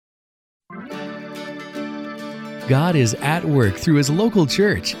God is at work through His local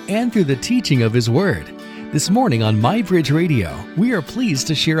church and through the teaching of His Word. This morning on MyBridge we are pleased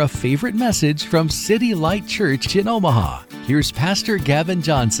to share a favorite message from City Light Church in Omaha. Here's Pastor Gavin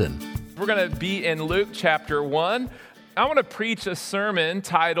Johnson. We're going to be in Luke chapter 1. I want to preach a sermon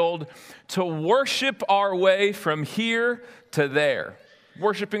titled, To Worship Our Way From Here to There.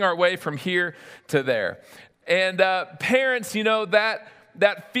 Worshiping our way from here to there. And parents, you know, that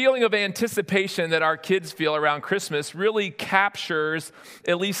feeling of anticipation that our kids feel around Christmas really captures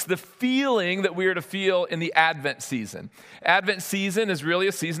at least the feeling that we are to feel in the Advent season. Advent season is really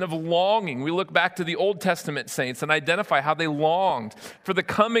a season of longing. We look back to the Old Testament saints and identify how they longed for the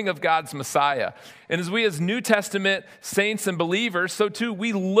coming of God's Messiah. And as we as New Testament saints and believers, so too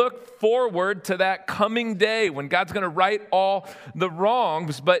we look forward to that coming day when God's going to right all the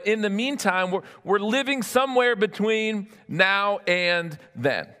wrongs. But in the meantime, we're living somewhere between now and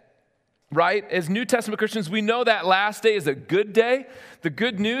then, right? As New Testament Christians, we know that last day is a good day. The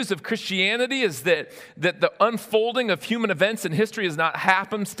good news of Christianity is that the unfolding of human events in history is not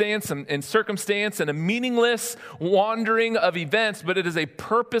happenstance and circumstance and a meaningless wandering of events, but it is a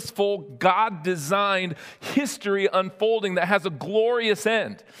purposeful, God-designed history unfolding that has a glorious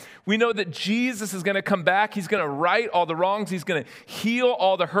end. We know that Jesus is going to come back. He's going to right all the wrongs. He's going to heal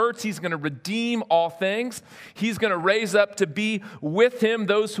all the hurts. He's going to redeem all things. He's going to raise up to be with Him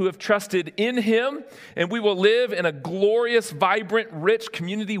those who have trusted in Him. And we will live in a glorious, vibrant, rich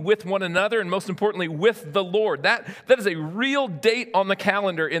community with one another, and most importantly, with the Lord. That is a real date on the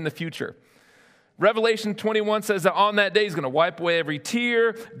calendar in the future. Revelation 21 says that on that day He's going to wipe away every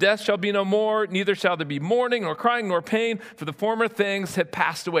tear. Death shall be no more. Neither shall there be mourning, nor crying, nor pain, for the former things have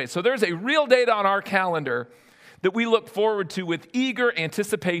passed away. So there's a real date on our calendar that we look forward to with eager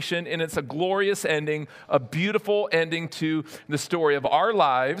anticipation, and it's a glorious ending, a beautiful ending to the story of our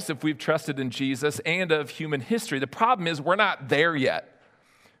lives if we've trusted in Jesus and of human history. The problem is we're not there yet,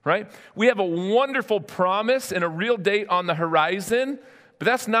 right? We have a wonderful promise and a real date on the horizon, but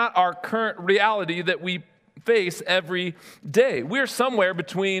that's not our current reality that we face every day. We're somewhere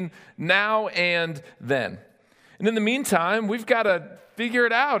between now and then. And in the meantime, we've got to figure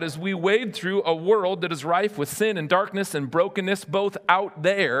it out as we wade through a world that is rife with sin and darkness and brokenness, both out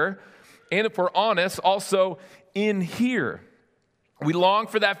there and, if we're honest, also in here. We long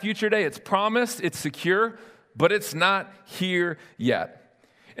for that future day. It's promised, it's secure, but it's not here yet.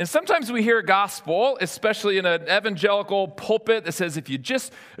 And sometimes we hear a gospel, especially in an evangelical pulpit, that says if you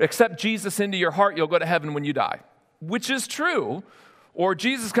just accept Jesus into your heart, you'll go to heaven when you die, which is true. Or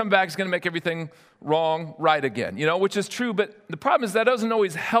Jesus coming back is going to make everything wrong right again, which is true. But the problem is that doesn't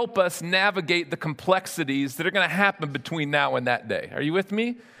always help us navigate the complexities that are going to happen between now and that day. Are you with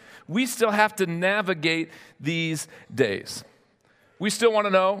me? We still have to navigate these days. We still want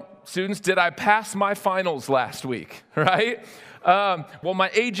to know, students, did I pass my finals last week, right? Will my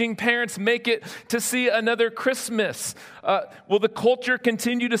aging parents make it to see another Christmas? Will the culture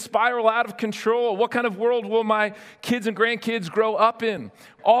continue to spiral out of control? What kind of world will my kids and grandkids grow up in?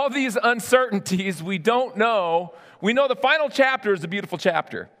 All these uncertainties we don't know. We know the final chapter is a beautiful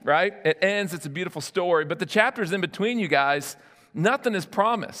chapter, right? It ends, it's a beautiful story. But the chapters in between, you guys, nothing is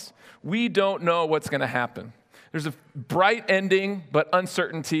promised. We don't know what's going to happen. There's a bright ending, but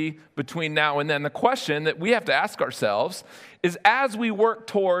uncertainty between now and then. The question that we have to ask ourselves is, as we work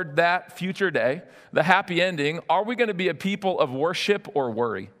toward that future day, the happy ending, are we going to be a people of worship or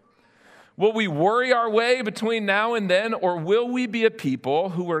worry? Will we worry our way between now and then, or will we be a people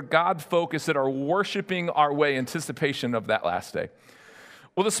who are God-focused that are worshiping our way in anticipation of that last day?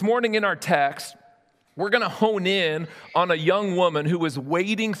 Well, this morning in our text, we're going to hone in on a young woman who is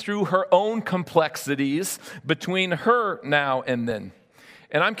wading through her own complexities between her now and then.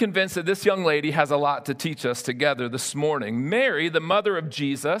 And I'm convinced that this young lady has a lot to teach us together this morning. Mary, the mother of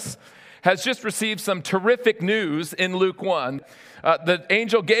Jesus, has just received some terrific news in Luke 1. The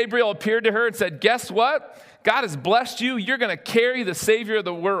angel Gabriel appeared to her and said, guess what? God has blessed you. You're going to carry the Savior of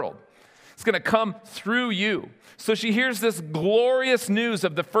the world. It's going to come through you. So she hears this glorious news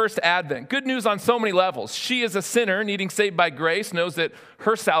of the first advent. Good news on so many levels. She is a sinner needing saved by grace, knows that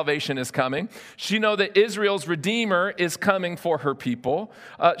her salvation is coming. She knows that Israel's Redeemer is coming for her people.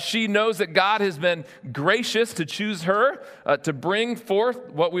 She knows that God has been gracious to choose her to bring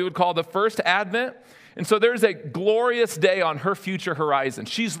forth what we would call the first advent. And so there's a glorious day on her future horizon.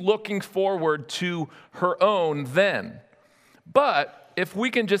 She's looking forward to her own then. But if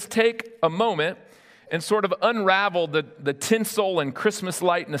we can just take a moment and sort of unravel the tinsel and Christmas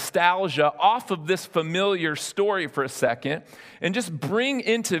light nostalgia off of this familiar story for a second and just bring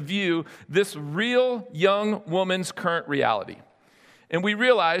into view this real young woman's current reality. And we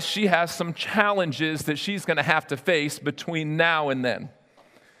realize she has some challenges that she's going to have to face between now and then.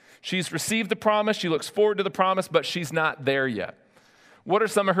 She's received the promise, she looks forward to the promise, but she's not there yet. What are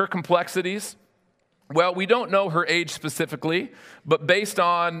some of her complexities? Well, we don't know her age specifically, but based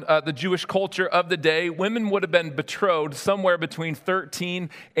on the Jewish culture of the day, women would have been betrothed somewhere between 13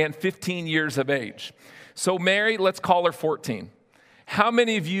 and 15 years of age. So Mary, let's call her 14. How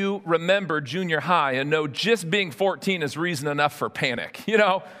many of you remember junior high and know just being 14 is reason enough for panic?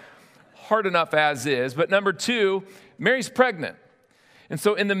 Hard enough as is. But number two, Mary's pregnant. And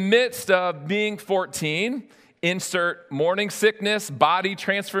so in the midst of being 14, insert morning sickness, body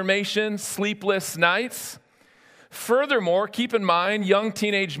transformation, sleepless nights. Furthermore, keep in mind, young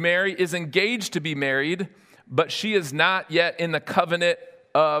teenage Mary is engaged to be married, but she is not yet in the covenant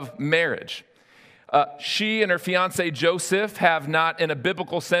of marriage. She and her fiancé Joseph have not, in a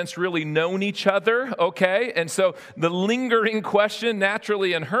biblical sense, really known each other, okay? And so the lingering question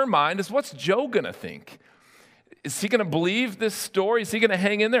naturally in her mind is, what's Joe going to think? Is he going to believe this story? Is he going to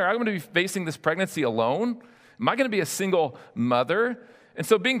hang in there? I'm going to be facing this pregnancy alone? Am I going to be a single mother? And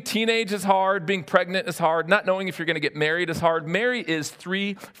so being teenage is hard, being pregnant is hard, not knowing if you're going to get married is hard. Mary is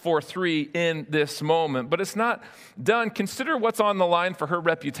 3 for 3 in this moment, but it's not done. Consider what's on the line for her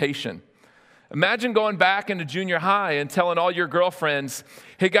reputation. Imagine going back into junior high and telling all your girlfriends,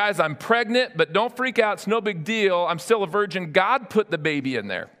 hey guys, I'm pregnant, but don't freak out, it's no big deal. I'm still a virgin. God put the baby in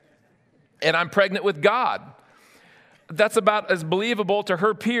there, and I'm pregnant with God. That's about as believable to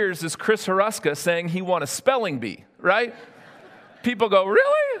her peers as Chris Haruska saying he won a spelling bee, right? People go,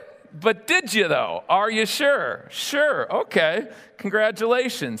 really? But did you though? Are you sure? Sure, okay,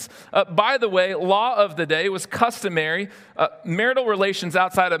 congratulations. By the way, law of the day was customary. Marital relations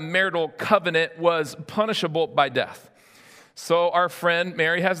outside of marital covenant was punishable by death. So our friend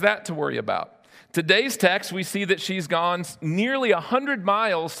Mary has that to worry about. Today's text, we see that she's gone nearly 100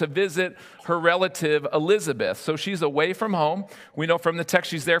 miles to visit her relative Elizabeth. So she's away from home. We know from the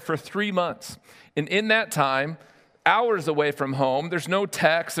text she's there for 3 months. And in that time, hours away from home, there's no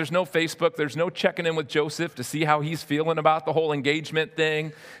text, there's no Facebook, there's no checking in with Joseph to see how he's feeling about the whole engagement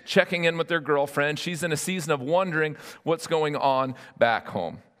thing, checking in with their girlfriend. She's in a season of wondering what's going on back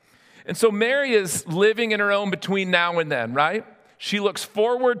home. And so Mary is living in her own between now and then, right? She looks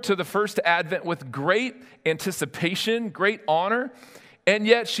forward to the first Advent with great anticipation, great honor, and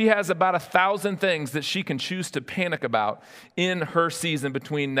yet she has about 1,000 things that she can choose to panic about in her season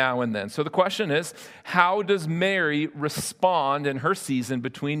between now and then. So the question is, how does Mary respond in her season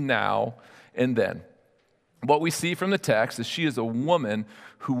between now and then? What we see from the text is she is a woman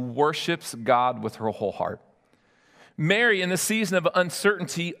who worships God with her whole heart. Mary, in the season of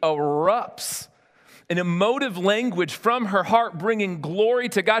uncertainty, erupts an emotive language from her heart, bringing glory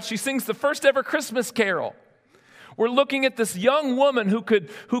to God. She sings the first ever Christmas carol. We're looking at this young woman who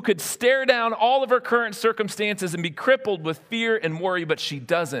could stare down all of her current circumstances and be crippled with fear and worry, but she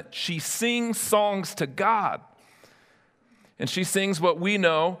doesn't. She sings songs to God. And she sings what we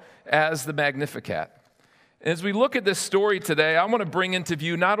know as the Magnificat. As we look at this story today, I want to bring into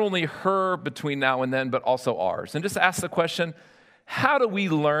view not only her between now and then, but also ours. And just ask the question, how do we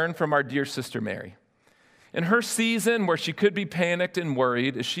learn from our dear sister Mary? In her season where she could be panicked and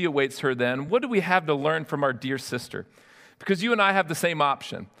worried as she awaits her then, what do we have to learn from our dear sister? Because you and I have the same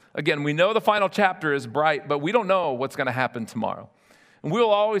option. Again, we know the final chapter is bright, but we don't know what's going to happen tomorrow. And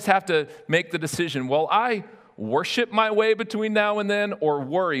we'll always have to make the decision, will I worship my way between now and then or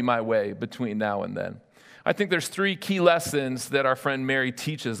worry my way between now and then? I think there's 3 key lessons that our friend Mary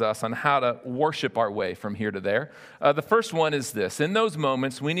teaches us on how to worship our way from here to there. The first one is this. In those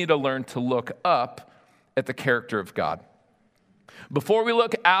moments, we need to learn to look up at the character of God. Before we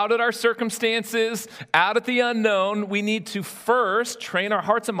look out at our circumstances, out at the unknown, we need to first train our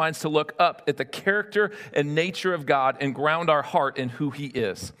hearts and minds to look up at the character and nature of God and ground our heart in who He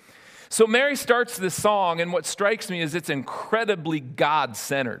is. So Mary starts this song, and what strikes me is it's incredibly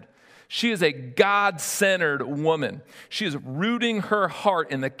God-centered. She is a God-centered woman. She is rooting her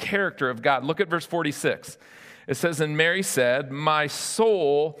heart in the character of God. Look at verse 46. It says, and Mary said, my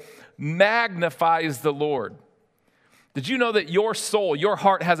soul magnifies the Lord. Did you know that your soul, your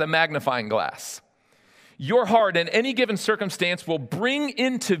heart has a magnifying glass? Your heart in any given circumstance will bring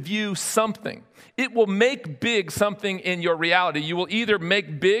into view something. It will make big something in your reality. You will either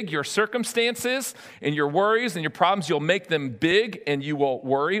make big your circumstances and your worries and your problems. You'll make them big and you will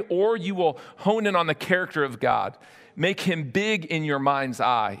worry, or you will hone in on the character of God. Make Him big in your mind's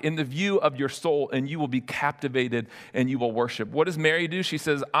eye, in the view of your soul, and you will be captivated and you will worship. What does Mary do? She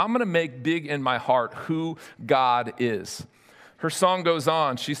says, I'm going to make big in my heart who God is. Her song goes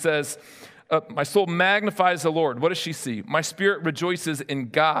on. She says, My soul magnifies the Lord. What does she see? My spirit rejoices in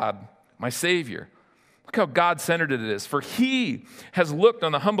God, my Savior. Look how God-centered it is. For he has looked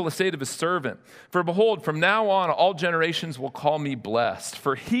on the humble estate of his servant. For behold, from now on, all generations will call me blessed.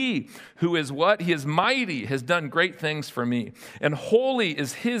 For he who is what? He is mighty, has done great things for me. And holy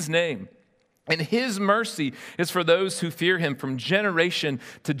is his name. And his mercy is for those who fear him from generation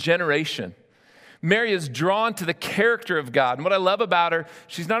to generation. Mary is drawn to the character of God. And what I love about her,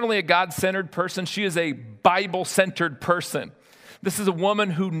 she's not only a God-centered person, she is a Bible-centered person. This is a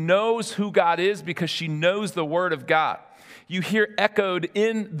woman who knows who God is because she knows the Word of God. You hear echoed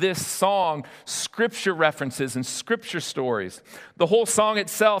in this song scripture references and scripture stories. The whole song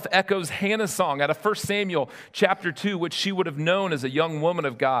itself echoes Hannah's song out of 1 Samuel chapter 2, which she would have known as a young woman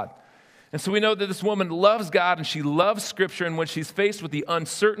of God. And so we know that this woman loves God and she loves Scripture, and when she's faced with the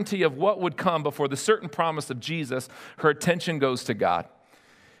uncertainty of what would come before the certain promise of Jesus, her attention goes to God.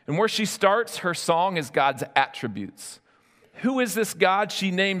 And where she starts her song is God's attributes. Who is this God?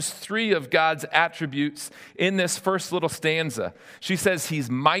 She names 3 of God's attributes in this first little stanza. She says he's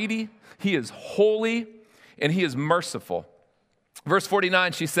mighty, he is holy, and he is merciful. Verse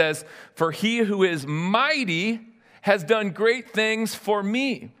 49, she says, for he who is mighty has done great things for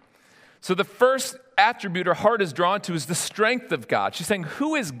me. So the first attribute her heart is drawn to is the strength of God. She's saying,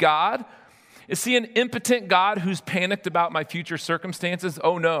 who is God? Is he an impotent God who's panicked about my future circumstances?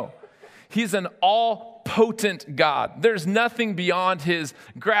 Oh no. He's an all-potent God. There's nothing beyond his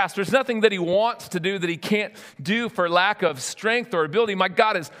grasp. There's nothing that he wants to do that he can't do for lack of strength or ability. My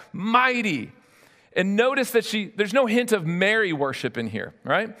God is mighty. And notice that there's no hint of Mary worship in here,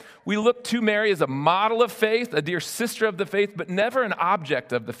 right? We look to Mary as a model of faith, a dear sister of the faith, but never an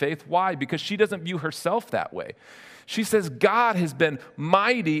object of the faith. Why? Because she doesn't view herself that way. She says, God has been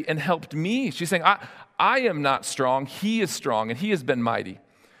mighty and helped me. She's saying, I am not strong. He is strong, and he has been mighty.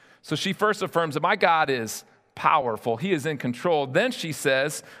 So she first affirms that my God is powerful. He is in control. Then she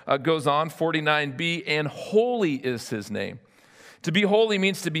says, goes on, 49b, and holy is his name. To be holy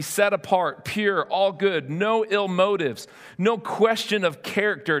means to be set apart, pure, all good, no ill motives, no question of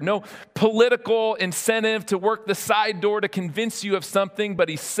character, no political incentive to work the side door to convince you of something, but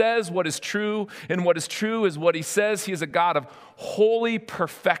he says what is true, and what is true is what he says. He is a God of holy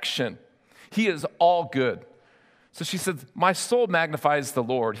perfection. He is all good. So she says, my soul magnifies the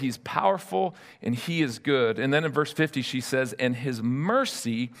Lord. He's powerful and he is good. And then in verse 50, she says, and his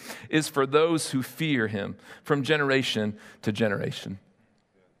mercy is for those who fear him from generation to generation.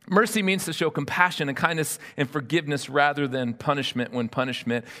 Mercy means to show compassion and kindness and forgiveness rather than punishment when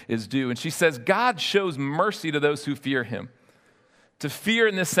punishment is due. And she says, God shows mercy to those who fear him. To fear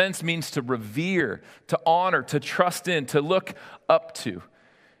in this sense means to revere, to honor, to trust in, to look up to.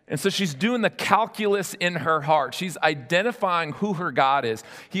 And so she's doing the calculus in her heart. She's identifying who her God is.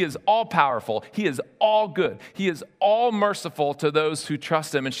 He is all powerful. He is all good. He is all merciful to those who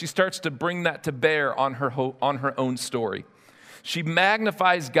trust him. And she starts to bring that to bear on her own story. She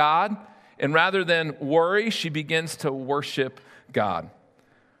magnifies God, and rather than worry, she begins to worship God.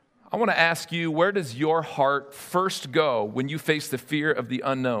 I want to ask you, where does your heart first go when you face the fear of the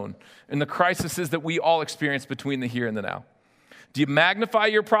unknown and the crises that we all experience between the here and the now? Do you magnify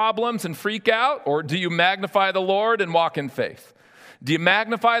your problems and freak out, or do you magnify the Lord and walk in faith? Do you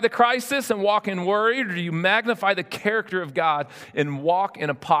magnify the crisis and walk in worry, or do you magnify the character of God and walk in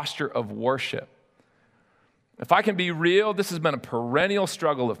a posture of worship? If I can be real, this has been a perennial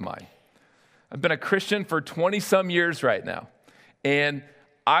struggle of mine. I've been a Christian for 20-some years right now, and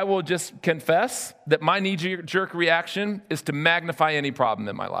I will just confess that my knee-jerk reaction is to magnify any problem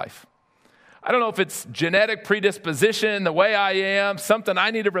in my life. I don't know if it's genetic predisposition, the way I am, something I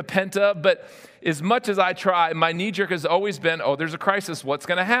need to repent of, but as much as I try, my knee-jerk has always been, oh, there's a crisis. What's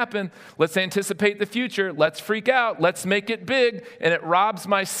going to happen? Let's anticipate the future. Let's freak out. Let's make it big. And it robs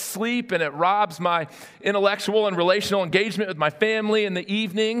my sleep, and it robs my intellectual and relational engagement with my family in the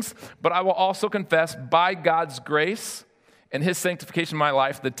evenings. But I will also confess, by God's grace and his sanctification in my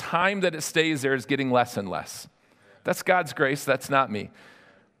life, the time that it stays there is getting less and less. That's God's grace. That's not me.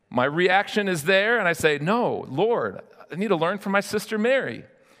 My reaction is there, and I say, no, Lord, I need to learn from my sister Mary.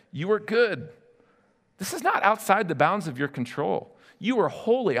 You are good. This is not outside the bounds of your control. You are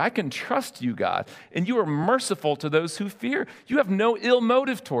holy. I can trust you, God, and you are merciful to those who fear. You have no ill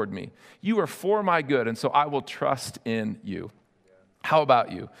motive toward me. You are for my good, and so I will trust in you. How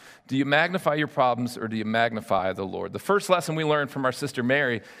about you? Do you magnify your problems, or do you magnify the Lord? The first lesson we learned from our sister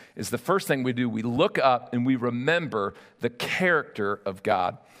Mary is the first thing we do, we look up and we remember the character of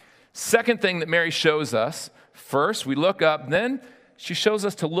God. Second thing that Mary shows us, first we look up, then she shows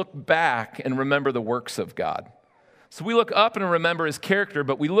us to look back and remember the works of God. So we look up and remember his character,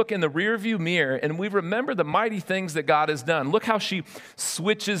 but we look in the rearview mirror and we remember the mighty things that God has done. Look how she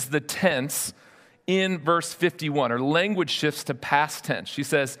switches the tense in verse 51. Her language shifts to past tense. She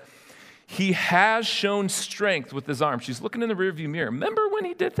says, he has shown strength with his arm. She's looking in the rearview mirror. Remember when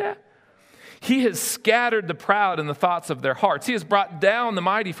he did that? He has scattered the proud in the thoughts of their hearts. He has brought down the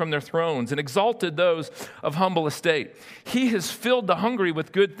mighty from their thrones and exalted those of humble estate. He has filled the hungry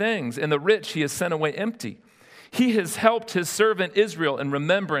with good things, and the rich he has sent away empty. He has helped his servant Israel in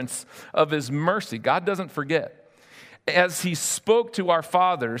remembrance of his mercy. God doesn't forget. As he spoke to our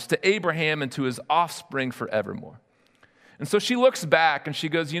fathers, to Abraham and to his offspring forevermore. And so she looks back and she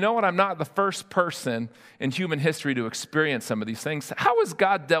goes, you know what? I'm not the first person in human history to experience some of these things. How has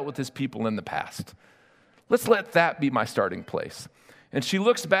God dealt with his people in the past? Let's let that be my starting place. And she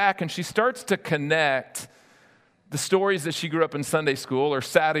looks back and she starts to connect the stories that she grew up in Sunday school or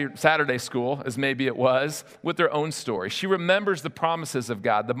Saturday school, as maybe it was, with their own story. She remembers the promises of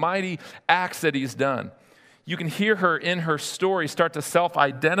God, the mighty acts that he's done. You can hear her in her story start to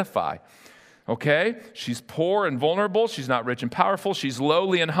self-identify. Okay? She's poor and vulnerable. She's not rich and powerful. She's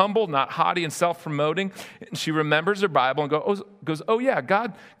lowly and humble, not haughty and self-promoting. And she remembers her Bible and goes, oh yeah,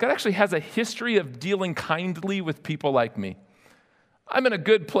 God actually has a history of dealing kindly with people like me. I'm in a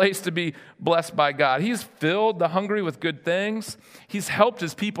good place to be blessed by God. He's filled the hungry with good things. He's helped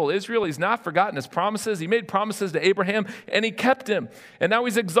his people Israel. He's not forgotten his promises. He made promises to Abraham, and he kept him. And now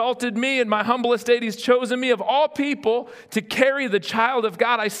he's exalted me in my humble estate. He's chosen me of all people to carry the child of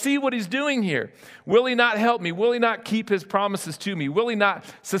God. I see what he's doing here. Will he not help me? Will he not keep his promises to me? Will he not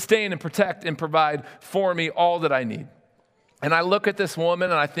sustain and protect and provide for me all that I need? And I look at this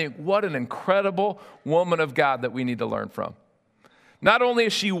woman, and I think, what an incredible woman of God that we need to learn from. Not only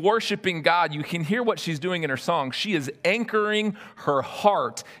is she worshiping God, you can hear what she's doing in her song. She is anchoring her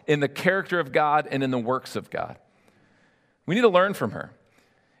heart in the character of God and in the works of God. We need to learn from her.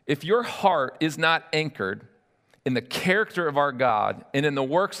 If your heart is not anchored in the character of our God and in the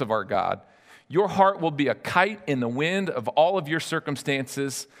works of our God, your heart will be a kite in the wind of all of your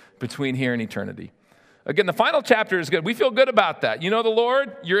circumstances between here and eternity. Again, the final chapter is good. We feel good about that. You know the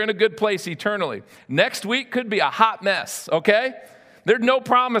Lord, you're in a good place eternally. Next week could be a hot mess, okay? There's no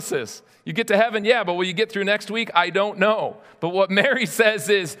promises. You get to heaven, yeah, but will you get through next week? I don't know. But what Mary says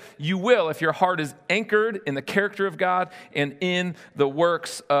is you will if your heart is anchored in the character of God and in the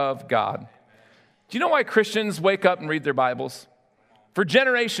works of God. Do you know why Christians wake up and read their Bibles? For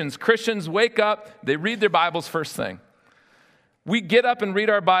generations, Christians wake up, they read their Bibles first thing. We get up and read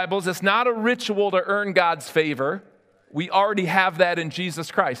our Bibles. It's not a ritual to earn God's favor. We already have that in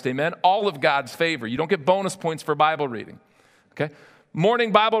Jesus Christ, amen? All of God's favor. You don't get bonus points for Bible reading, okay?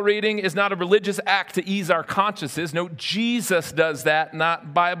 Morning Bible reading is not a religious act to ease our consciences. No, Jesus does that,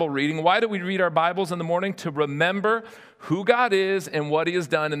 not Bible reading. Why do we read our Bibles in the morning? To remember who God is and what he has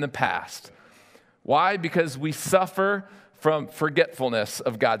done in the past. Why? Because we suffer from forgetfulness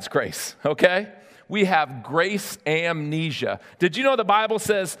of God's grace, okay? We have grace amnesia. Did you know the Bible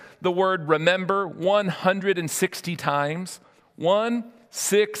says the word remember 160 times? 160.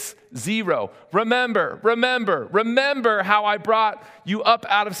 Remember how I brought you up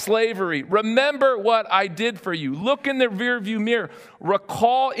out of slavery. Remember what I did for you. Look in the rearview mirror.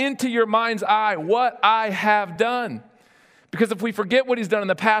 Recall into your mind's eye what I have done. Because if we forget what he's done in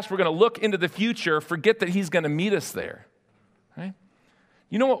the past, we're going to look into the future, forget that he's going to meet us there. Right?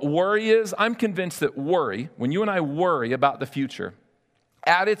 You know what worry is? I'm convinced that worry, when you and I worry about the future,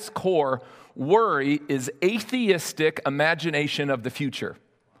 at its core, worry is atheistic imagination of the future.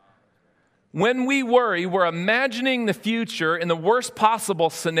 When we worry, we're imagining the future in the worst possible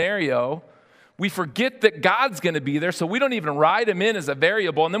scenario. We forget that God's going to be there, so we don't even write him in as a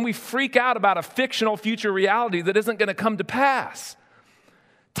variable, and then we freak out about a fictional future reality that isn't going to come to pass.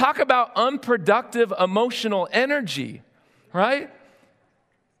 Talk about unproductive emotional energy, right?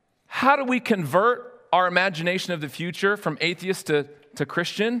 How do we convert our imagination of the future from atheist to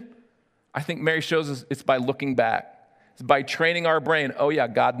Christian? I think Mary shows us it's by looking back. It's by training our brain. Oh yeah,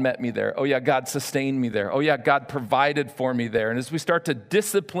 God met me there. Oh yeah, God sustained me there. Oh yeah, God provided for me there. And as we start to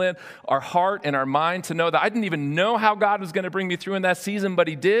discipline our heart and our mind to know that I didn't even know how God was going to bring me through in that season, but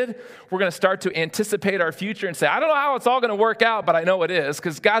he did, we're going to start to anticipate our future and say, I don't know how it's all going to work out, but I know it is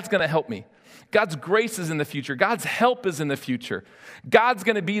because God's going to help me. God's grace is in the future. God's help is in the future. God's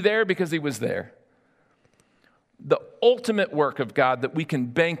going to be there because he was there. The ultimate work of God that we can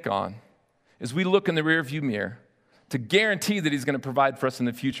bank on as we look in the rearview mirror to guarantee that he's going to provide for us in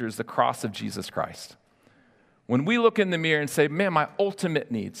the future is the cross of Jesus Christ. When we look in the mirror and say, man, my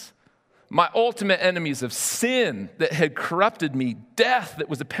ultimate needs, my ultimate enemies of sin that had corrupted me, death that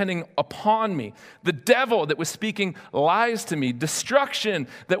was depending upon me, the devil that was speaking lies to me, destruction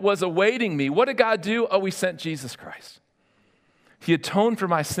that was awaiting me. What did God do? Oh, he sent Jesus Christ. He atoned for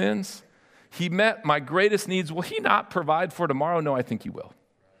my sins. He met my greatest needs. Will he not provide for tomorrow? No, I think he will.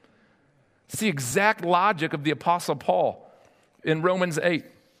 It's the exact logic of the Apostle Paul in Romans 8,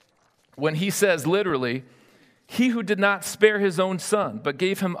 when he says literally, he who did not spare his own son, but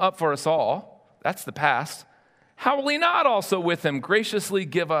gave him up for us all, that's the past, how will he not also with him graciously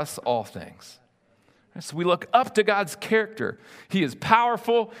give us all things? So we look up to God's character. He is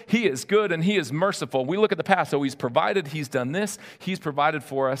powerful, he is good, and he is merciful. We look at the past. So he's provided, he's done this, he's provided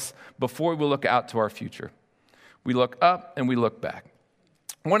for us before we look out to our future. We look up and we look back.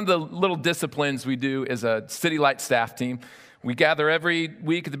 One of the little disciplines we do is a City Light staff team. We gather every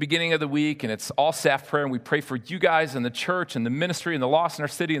week at the beginning of the week, and it's all staff prayer, and we pray for you guys and the church and the ministry and the lost in our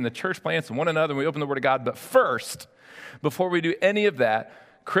city and the church plants and one another, and we open the Word of God. But first, before we do any of that,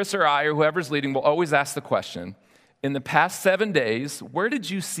 Chris or I or whoever's leading will always ask the question, in the past 7 days, where did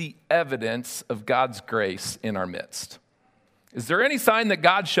you see evidence of God's grace in our midst? Is there any sign that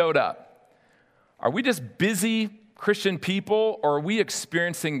God showed up? Are we just busy Christian people, or are we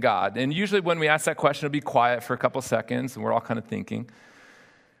experiencing God? And usually when we ask that question, it'll be quiet for a couple seconds, and we're all kind of thinking.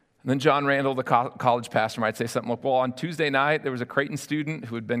 And then John Randall, the college pastor, might say something like, well, on Tuesday night, there was a Creighton student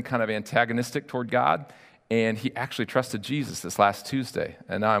who had been kind of antagonistic toward God, and he actually trusted Jesus this last Tuesday,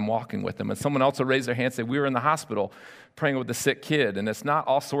 and now I'm walking with him. And someone else will raise their hand and say, we were in the hospital praying with a sick kid, and it's not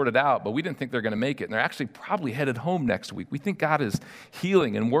all sorted out, but we didn't think they're going to make it, and they're actually probably headed home next week. We think God is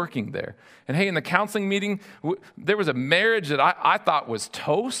healing and working there. And hey, in the counseling meeting, there was a marriage that I thought was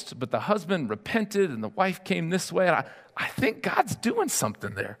toast, but the husband repented, and the wife came this way, and I think God's doing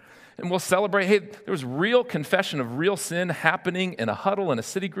something there. And we'll celebrate, hey, there was real confession of real sin happening in a huddle in a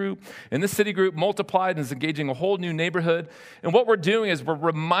city group. And this city group multiplied and is engaging a whole new neighborhood. And what we're doing is we're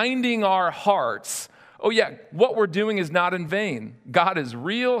reminding our hearts, oh yeah, what we're doing is not in vain. God is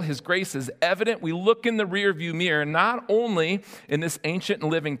real. His grace is evident. We look in the rearview mirror, not only in this ancient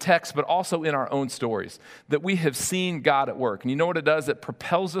and living text, but also in our own stories, that we have seen God at work. And you know what it does? It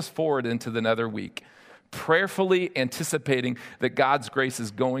propels us forward into another week, prayerfully anticipating that God's grace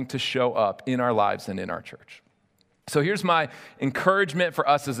is going to show up in our lives and in our church. So here's my encouragement for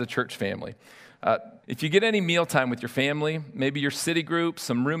us as a church family. If you get any mealtime with your family, maybe your city group,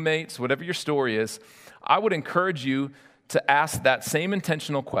 some roommates, whatever your story is, I would encourage you to ask that same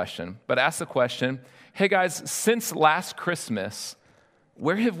intentional question, but ask the question, hey guys, since last Christmas,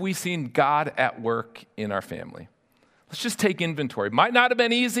 where have we seen God at work in our family? Let's just take inventory. Might not have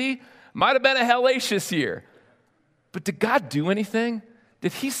been easy, might have been a hellacious year, but did God do anything?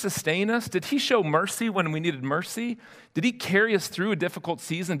 Did he sustain us? Did he show mercy when we needed mercy? Did he carry us through a difficult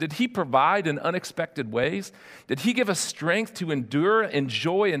season? Did he provide in unexpected ways? Did he give us strength to endure and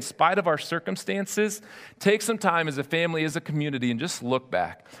joy in spite of our circumstances? Take some time as a family, as a community, and just look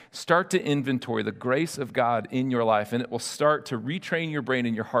back. Start to inventory the grace of God in your life, and it will start to retrain your brain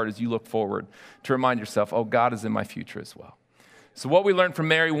and your heart as you look forward to remind yourself, oh, God is in my future as well. So what we learned from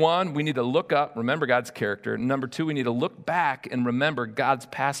Mary, 1, we need to look up, remember God's character. Number 2, we need to look back and remember God's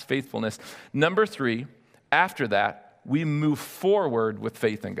past faithfulness. Number 3, after that, we move forward with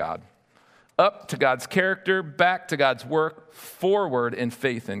faith in God. Up to God's character, back to God's work, forward in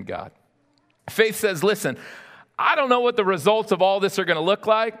faith in God. Faith says, listen, I don't know what the results of all this are going to look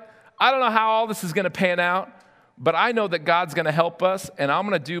like. I don't know how all this is going to pan out. But I know that God's going to help us, and I'm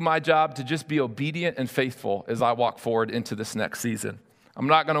going to do my job to just be obedient and faithful as I walk forward into this next season. I'm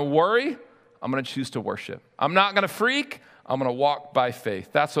not going to worry. I'm going to choose to worship. I'm not going to freak. I'm going to walk by faith.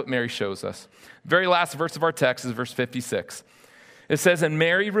 That's what Mary shows us. Very last verse of our text is verse 56. It says, and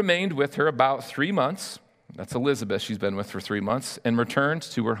Mary remained with her about 3 months. That's Elizabeth. She's been with for 3 months, and returned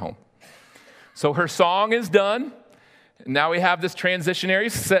to her home. So her song is done. Now we have this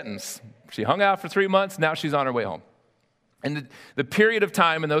transitionary sentence. She hung out for 3 months. Now she's on her way home. And the period of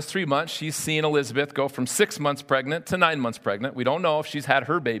time in those 3 months, she's seen Elizabeth go from 6 months pregnant to 9 months pregnant. We don't know if she's had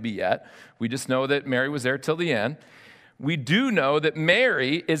her baby yet. We just know that Mary was there till the end. We do know that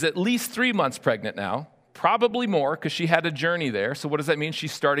Mary is at least 3 months pregnant now, probably more because she had a journey there. So what does that mean?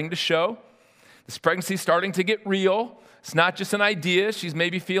 She's starting to show. This pregnancy is starting to get real. It's not just an idea. She's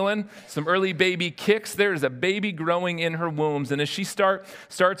maybe feeling some early baby kicks. There's a baby growing in her wombs. And as she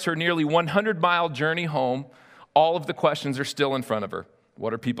starts her nearly 100-mile journey home, all of the questions are still in front of her.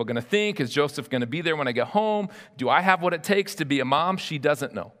 What are people going to think? Is Joseph going to be there when I get home? Do I have what it takes to be a mom? She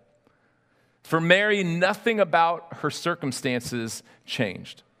doesn't know. For Mary, nothing about her circumstances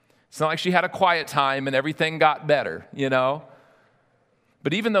changed. It's not like she had a quiet time and everything got better, you know.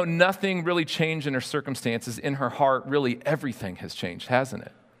 But even though nothing really changed in her circumstances, in her heart, really everything has changed, hasn't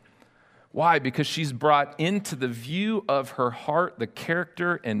it? Why? Because she's brought into the view of her heart the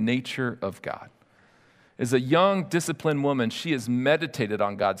character and nature of God. As a young, disciplined woman, she has meditated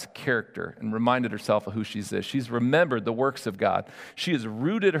on God's character and reminded herself of who she is. She's remembered the works of God. She has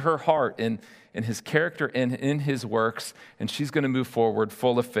rooted her heart in his character and in his works, and she's going to move forward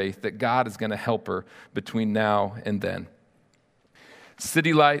full of faith that God is going to help her between now and then.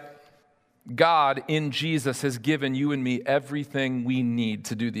 City Light, God in Jesus has given you and me everything we need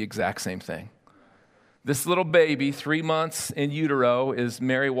to do the exact same thing. This little baby, 3 months in utero, as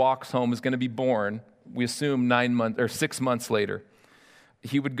Mary walks home, is going to be born. We assume 6 months later.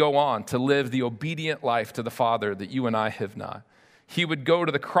 He would go on to live the obedient life to the Father that you and I have not. He would go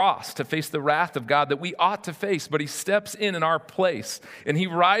to the cross to face the wrath of God that we ought to face, but he steps in our place, and he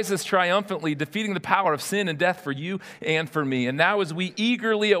rises triumphantly, defeating the power of sin and death for you and for me. And now as we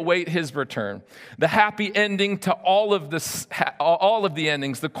eagerly await his return, the happy ending to all of the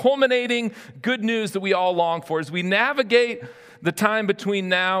endings, the culminating good news that we all long for, as we navigate the time between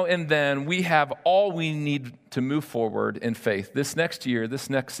now and then, we have all we need to move forward in faith. This next year, this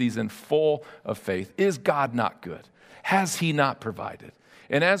next season, full of faith. Is God not good? Has he not provided?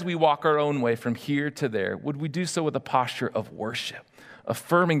 And as we walk our own way from here to there, would we do so with a posture of worship,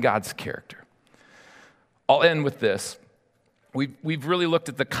 affirming God's character? I'll end with this. We've really looked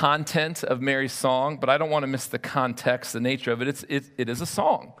at the content of Mary's song, but I don't want to miss the context, the nature of it. It is a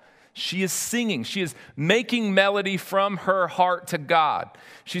song. She is singing. She is making melody from her heart to God.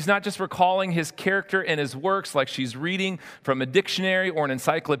 She's not just recalling his character and his works like she's reading from a dictionary or an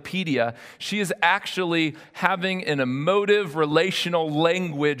encyclopedia. She is actually having an emotive, relational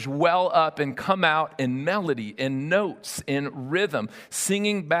language well up and come out in melody, in notes, in rhythm,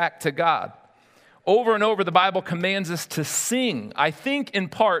 singing back to God. Over and over, the Bible commands us to sing, I think in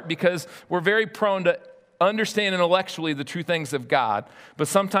part because we're very prone to understand intellectually the true things of God, but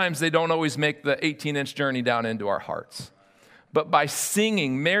sometimes they don't always make the 18-inch journey down into our hearts. But by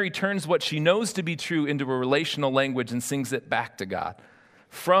singing, Mary turns what she knows to be true into a relational language and sings it back to God.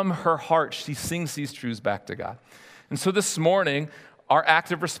 From her heart, she sings these truths back to God. And so this morning, our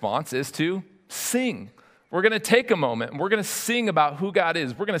active response is to sing. We're going to take a moment and we're going to sing about who God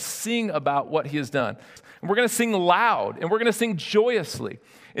is. We're going to sing about what he has done. And we're going to sing loud and we're going to sing joyously.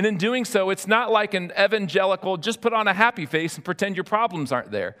 And in doing so, it's not like an evangelical, just put on a happy face and pretend your problems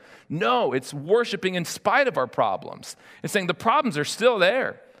aren't there. No, it's worshiping in spite of our problems. It's saying the problems are still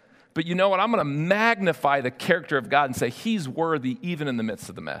there. But you know what? I'm going to magnify the character of God and say he's worthy even in the midst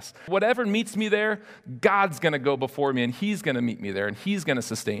of the mess. Whatever meets me there, God's going to go before me and he's going to meet me there and he's going to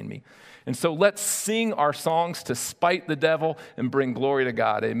sustain me. And so let's sing our songs to spite the devil and bring glory to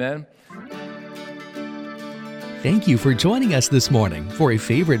God. Amen. Thank you for joining us this morning for a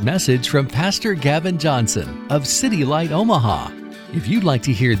favorite message from Pastor Gavin Johnson of City Light, Omaha. If you'd like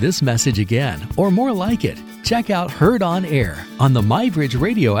to hear this message again or more like it, check out Heard on Air on the MyBridge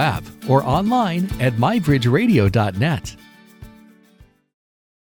Radio app or online at mybridgeradio.net.